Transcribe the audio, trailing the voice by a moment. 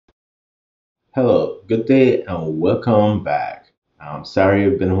Hello, good day, and welcome back. Sorry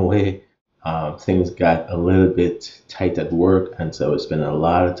I've been away. Things got a little bit tight at work, and so it's been a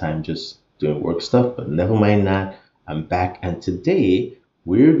lot of time just doing work stuff, but never mind that. I'm back, and today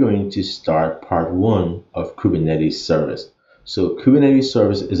we're going to start part one of Kubernetes service. So, Kubernetes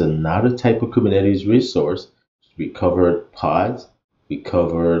service is another type of Kubernetes resource. We covered pods, we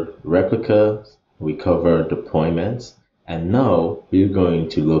covered replicas, we covered deployments, and now we're going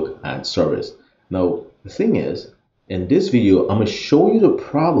to look at service. Now, the thing is, in this video, I'm going to show you the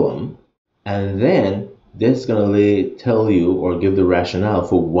problem, and then this is going to tell you or give the rationale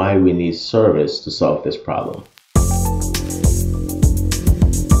for why we need service to solve this problem.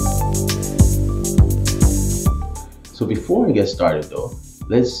 So before I get started though,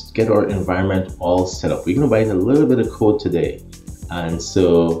 let's get our environment all set up. We're going to write a little bit of code today. But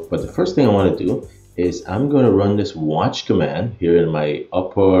the first thing I want to do is I'm going to run this watch command here in my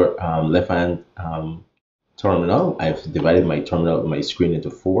upper left-hand terminal. I've divided my terminal, my screen into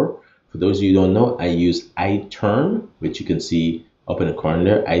four. For those of you who don't know, I use iTurn, which you can see up in the corner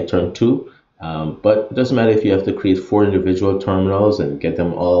there, iTurn 2. But it doesn't matter if you have to create four individual terminals and get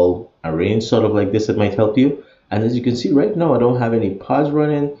them all arranged sort of like this, it might help you. And as you can see right now, I don't have any pods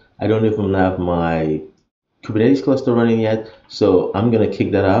running. I don't even have my Kubernetes cluster running yet, so I'm gonna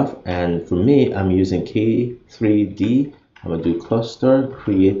kick that off. And for me, I'm using K3D. I'm gonna do cluster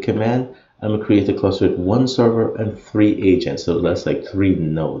create command. I'm gonna create a cluster with one server and 3 agents, so that's like 3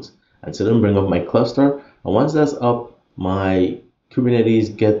 nodes. And so then bring up my cluster, and once that's up, my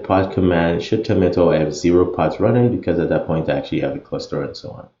Kubernetes get pod command should tell me, oh, I have 0 pods running, because at that point I actually have a cluster and so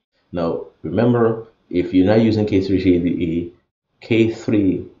on. Now remember, if you're not using K3D,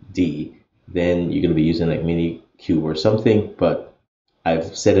 then you're going to be using like Minikube or something. But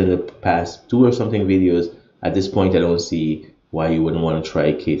I've said in the past 2 or something videos, at this point I don't see why you wouldn't want to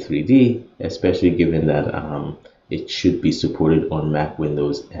try K3D, especially given that it should be supported on Mac,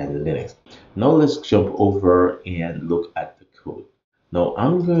 Windows, and Linux. Now let's jump over and look at the code. Now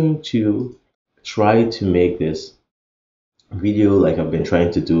I'm going to try to make this video like I've been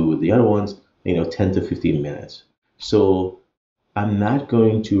trying to do with the other ones, 10 to 15 minutes. So I'm not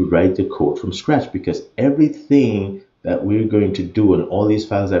going to write the code from scratch, because everything that we're going to do on all these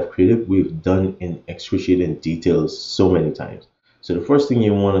files I've created, we've done in excruciating details so many times. So the first thing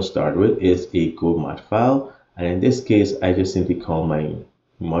you want to start with is a Go mod file. And in this case, I just simply call my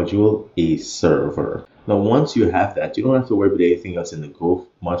module a server. Now, once you have that, you don't have to worry about anything else in the Go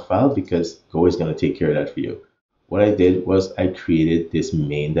mod file, because Go is going to take care of that for you. What I did was I created this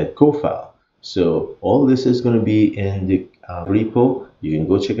main.go file. So all this is going to be in the repo. You can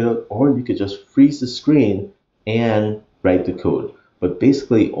go check it out, or you could just freeze the screen and write the code. But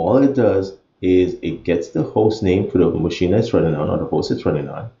basically all it does is it gets the host name for the machine that's running on, or the host it's running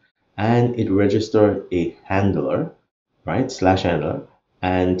on, and it registers a handler, right, /handler,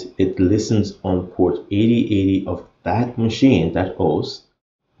 and it listens on port 8080 of that machine, that host,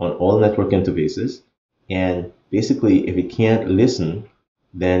 on all network interfaces. And basically, if it can't listen,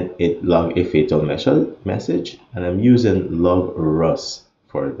 then it log a fatal message, and I'm using log rust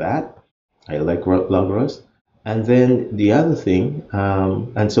for that. I like log rust. And then the other thing,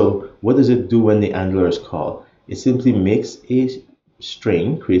 and so what does it do when the handler is called? It simply makes a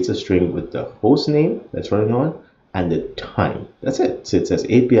string, creates a string with the host name that's running on and the time. That's it. So it says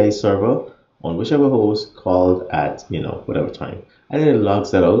API server on whichever host called at whatever time, and then it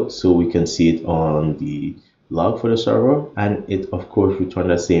logs that out so we can see it on the log for the server, and it of course return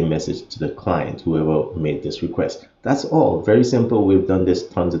that same message to the client, whoever made this request. That's all. Very simple. We've done this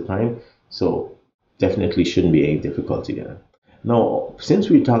tons of time, so definitely shouldn't be any difficulty there. Now, since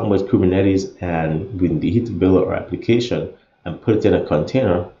we're talking about Kubernetes and we need to build our application and put it in a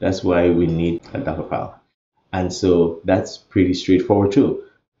container, that's why we need a Docker file. And so that's pretty straightforward too.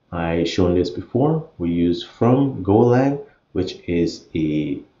 I shown this before. We use from Golang, which is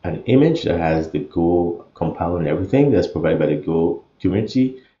an image that has the Go compiler and everything that's provided by the Go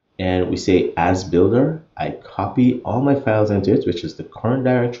community. And we say as builder, I copy all my files into it, which is the current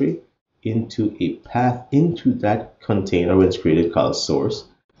directory, into a path into that container when it's created called source.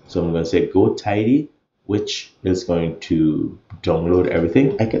 So I'm going to say go tidy, which is going to download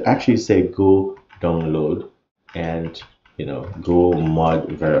everything. I could actually say go download and go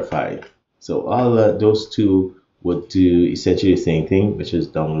mod verify. So all those two would do essentially the same thing, which is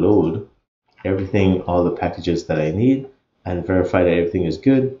download everything, all the packages that I need, and verify that everything is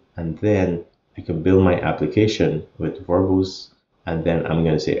good. And then I can build my application with verbose, and then I'm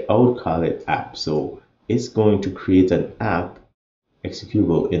going to say I would call it app. So it's going to create an app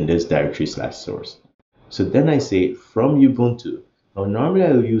executable in this directory /source. So then I say from Ubuntu, Now, normally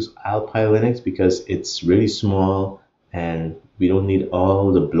I will use Alpine Linux because it's really small and we don't need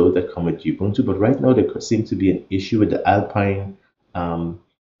all the bloat that come with Ubuntu. But right now there seems to be an issue with the Alpine. Um,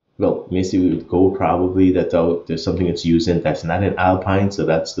 well, maybe we would go probably that there's something it's using that's not in Alpine, so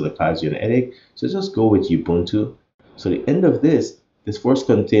that's going to cause you an headache. So just go with Ubuntu. So the end of this first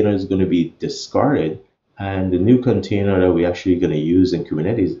container is going to be discarded, and the new container that we're actually going to use in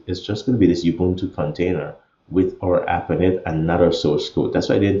Kubernetes is just going to be this Ubuntu container with our app in it and not our source code. That's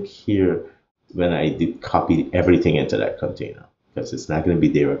why I didn't care when I did copy everything into that container, because it's not going to be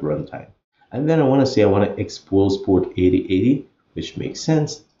there at runtime. And then I want to say I want to expose port 8080, which makes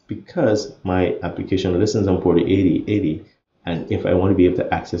sense because my application listens on port 8080, and if I want to be able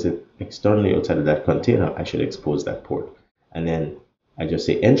to access it externally outside of that container, I should expose that port. And then I just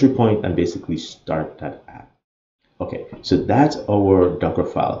say entry point and basically start that app. Okay, so that's our Docker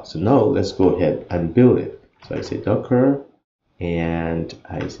file. So now let's go ahead and build it. So I say Docker and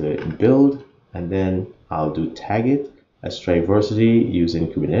I say build, and then I'll do tag it as Triversity using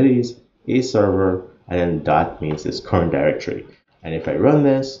Kubernetes, a server, and then dot means this current directory. And if I run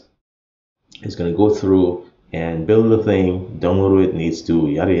this, it's going to go through and build the thing, download it needs to,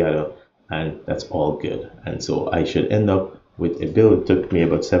 yada yada, and that's all good. And so I should end up with a build. It took me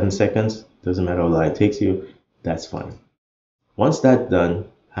about 7 seconds. Doesn't matter how long it takes you, that's fine. Once that's done,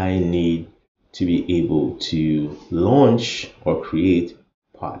 I need to be able to launch or create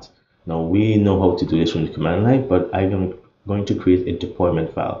pods. Now we know how to do this from the command line, but I'm going to create a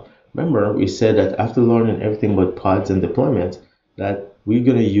deployment file. Remember, we said that after learning everything about pods and deployment, that we're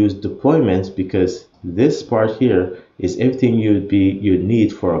going to use deployments because this part here is everything you'd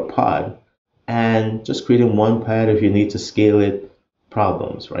need for a pod, and just creating one pod if you need to scale it,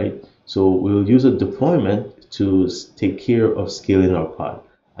 problems, right? So we'll use a deployment to take care of scaling our pod.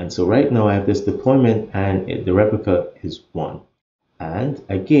 And so right now I have this deployment and the replica is 1. And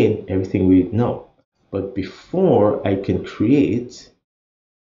again, everything we know. But before I can create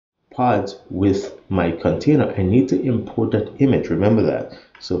pods with my container, I need to import that image. Remember that.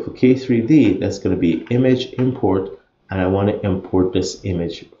 So for K3D, that's going to be image import, and I want to import this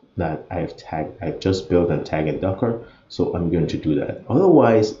image that I've just built and tagged in Docker. So I'm going to do that.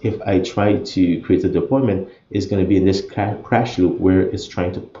 Otherwise, if I try to create a deployment, it's going to be in this crash loop where it's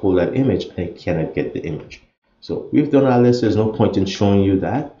trying to pull that image and it cannot get the image. So we've done all this. There's no point in showing you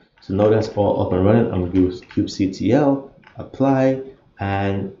that. So now that's all up and running. I'm going to do kubectl, apply,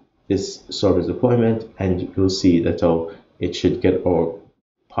 and this service deployment, and you'll see that it should get our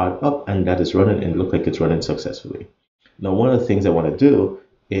pod up, and that is running and look like it's running successfully. Now, one of the things I want to do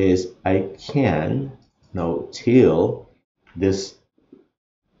is I can now tail this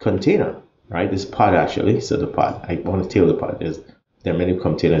container, right? This pod actually. So the pod, I want to tail the pod. There are many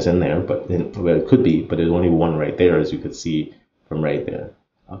containers in there, but well, it could be, but there's only one right there, as you can see from right there.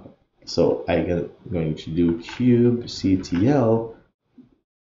 Okay. So I'm going to do kubectl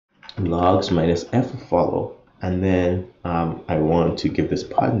logs minus f follow, and then I want to give this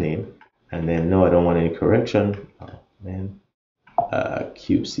pod name, and then no, I don't want any correction. Oh man,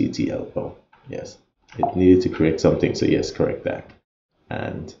 kubectl. Oh yes, it needed to correct something, so yes, correct that.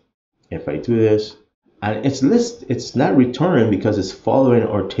 And if I do this, and it's not returning because it's following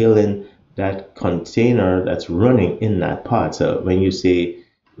or tailing that container that's running in that pod. So when you say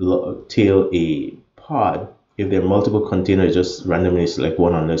tail a pod, if there are multiple containers, just randomly select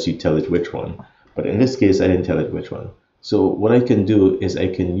one unless you tell it which one. But in this case, I didn't tell it which one. So what I can do is I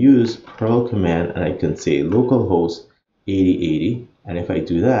can use curl command and I can say localhost 8080. And if I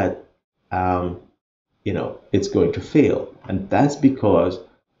do that, it's going to fail. And that's because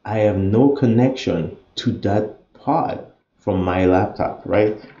I have no connection to that pod from my laptop,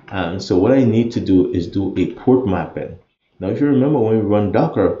 right? And so what I need to do is do a port mapping. Now, if you remember when we run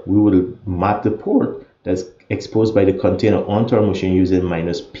Docker, we will map the port that's exposed by the container onto our machine using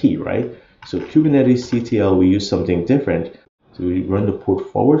 -p, right? So Kubernetes CTL, we use something different. So we run the port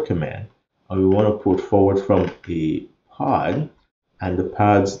forward command, and we want to port forward from a pod, and the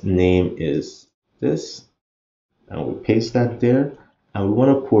pod's name is this, and we paste that there, and we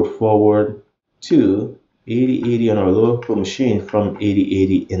want to port forward to 8080 on our local machine from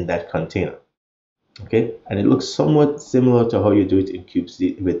 8080 in that container. Okay, and it looks somewhat similar to how you do it in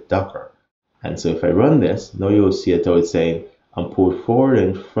kubectl with Docker. And so if I run this, now you'll see it how it's saying I'm port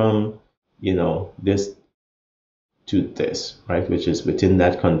forwarding from this to this, right, which is within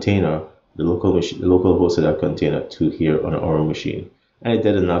that container, the local machine, the local host of that container to here on our machine. And I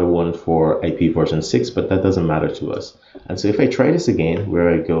did another one for IP version 6, but that doesn't matter to us. And so if I try this again, where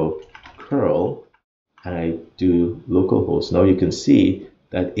I go curl and I do localhost, now you can see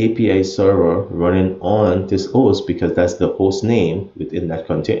that API server running on this host, because that's the host name within that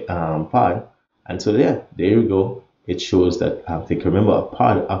pod. And so yeah, there you go. It shows that I think, remember, a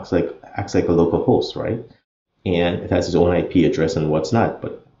pod acts like a local host, right? And it has its own IP address and what's not.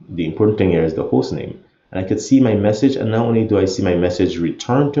 But the important thing here is the host name. And I could see my message, and not only do I see my message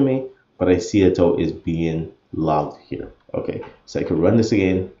returned to me, but I see it all is being logged here. Okay, so I could run this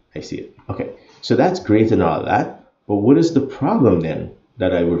again. I see it. Okay, so that's great and all that. But what is the problem then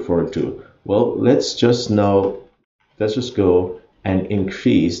that I referred to? Well, let's just go and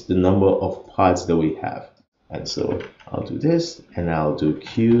increase the number of pods that we have. And so I'll do this, and I'll do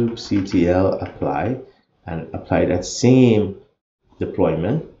kubectl apply, and apply that same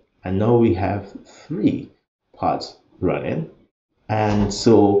deployment. And now we have 3 pods running. And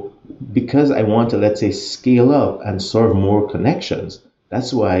so because I want to, let's say, scale up and serve more connections,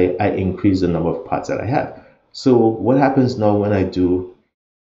 that's why I increase the number of pods that I have. So what happens now when I do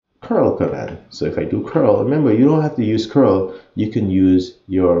curl command? So if I do curl, remember, you don't have to use curl. You can use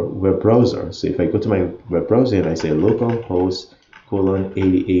your web browser. So if I go to my web browser and I say localhost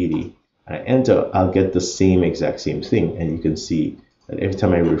 8080, and I enter, I'll get the same exact same thing. And you can see that every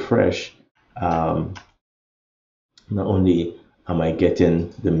time I refresh, not only am I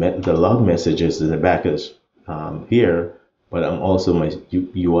getting the log messages in the back here, but I'm also, my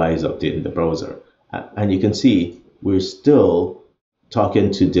UI is updating in the browser. And you can see we're still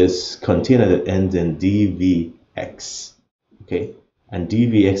talking to this container that ends in DVX. Okay, and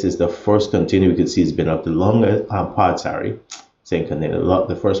DVX is the first container we can see has been up the longest pod. Same container,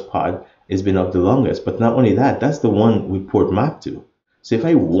 the first pod has been up the longest. But not only that, that's the one we port map to. So if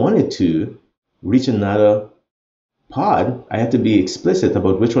I wanted to reach another pod, I have to be explicit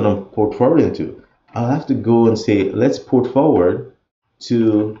about which one I'm port forwarding to. I'll have to go and say, let's port forward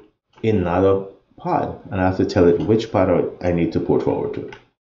to another pod, and I have to tell it which pod I need to port forward to.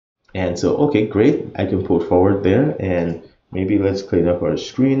 And so, okay, great, I can port forward there. And maybe let's clean up our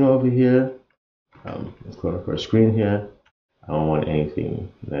screen over here. Let's clean up our screen here. I don't want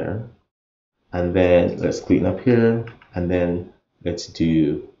anything there. And then let's clean up here, and then let's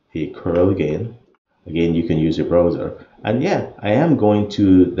do a curl again. Again, you can use your browser. And yeah, I am going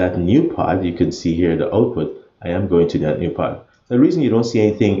to that new pod. You can see here the output. I am going to that new pod. The reason you don't see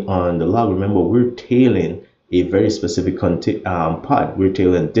anything on the log, remember, we're tailing a very specific pod. We're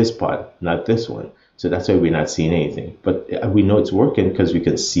tailing this pod, not this one. So that's why we're not seeing anything. But we know it's working because we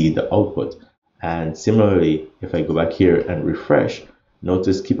can see the output. And similarly, if I go back here and refresh,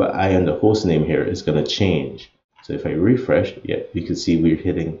 notice, keep an eye on the host name here. It's going to change. So if I refresh, yeah, you can see we're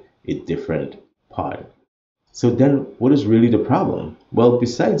hitting a different pod. So then what is really the problem? Well,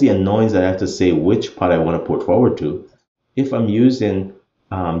 besides the annoyance that I have to say which pod I want to port forward to, if I'm using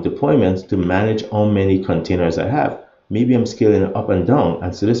deployments to manage how many containers I have, maybe I'm scaling it up and down.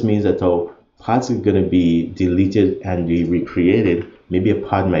 And so this means that our pods are going to be deleted and be recreated. Maybe a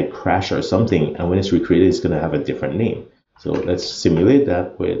pod might crash or something, and when it's recreated, it's going to have a different name. So let's simulate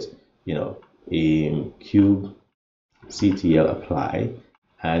that with, a kubectl apply.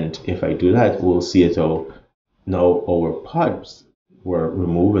 And if I do that, we'll see it all. Now our pods were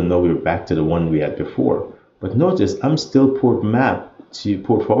removed, and now we're back to the one we had before. But notice I'm still port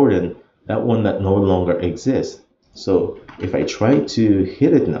forwarding that one that no longer exists. So if I try to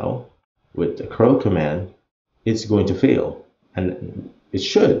hit it now with the curl command, it's going to fail. And it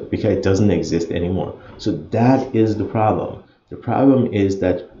should, because it doesn't exist anymore. So that is the problem. The problem is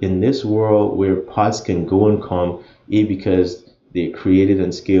that in this world where pods can go and come, because they created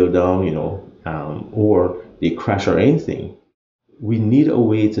and scaled down, or they crash or anything, we need a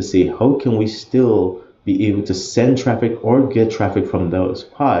way to say, how can we still be able to send traffic or get traffic from those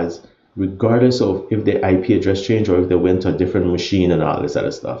pods, regardless of if their IP address changed or if they went to a different machine and all this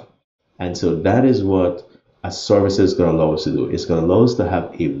other stuff. And so that is what a service is going to allow us to do. It's going to allow us to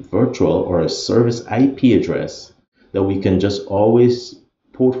have a virtual or a service IP address that we can just always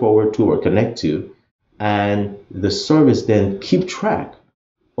port forward to or connect to, and the service then keep track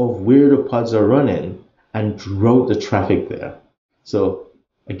of where the pods are running and route the traffic there. So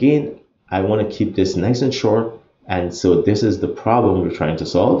again, I want to keep this nice and short, and so this is the problem we're trying to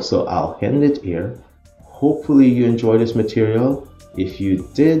solve. So I'll end it here. Hopefully you enjoyed this material. If you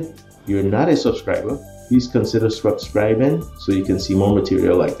did, you're not a subscriber, please consider subscribing so you can see more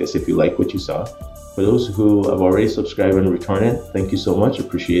material like this if you like what you saw. For those who have already subscribed and returned it, thank you so much.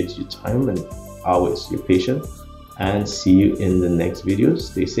 Appreciate your time and always your patience, and see you in the next video.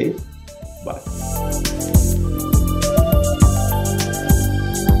 Stay safe. Bye.